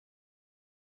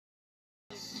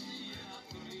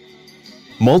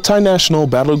Multinational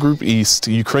Battle Group East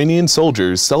Ukrainian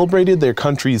soldiers celebrated their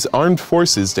country's Armed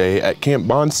Forces Day at Camp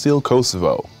Bondsteel,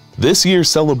 Kosovo. This year's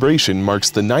celebration marks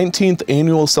the 19th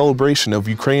annual celebration of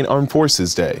Ukraine Armed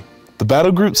Forces Day. The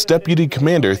battle group's deputy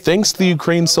commander thanks the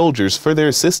Ukraine soldiers for their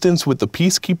assistance with the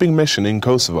peacekeeping mission in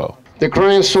Kosovo. The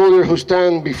Ukrainian soldiers who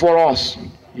stand before us,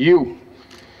 you,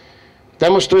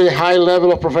 demonstrate a high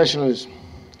level of professionalism.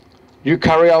 You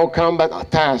carry out combat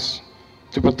tasks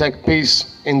to protect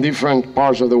peace in different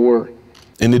parts of the world.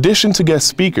 In addition to guest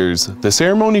speakers, the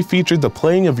ceremony featured the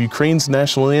playing of Ukraine's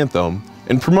national anthem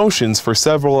and promotions for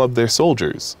several of their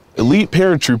soldiers. Elite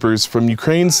paratroopers from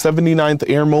Ukraine's 79th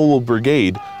Air Mobile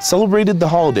Brigade celebrated the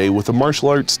holiday with a martial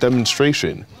arts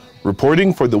demonstration.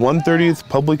 Reporting for the 130th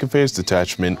Public Affairs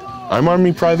Detachment, I'm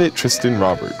Army Private Tristan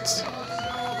Roberts.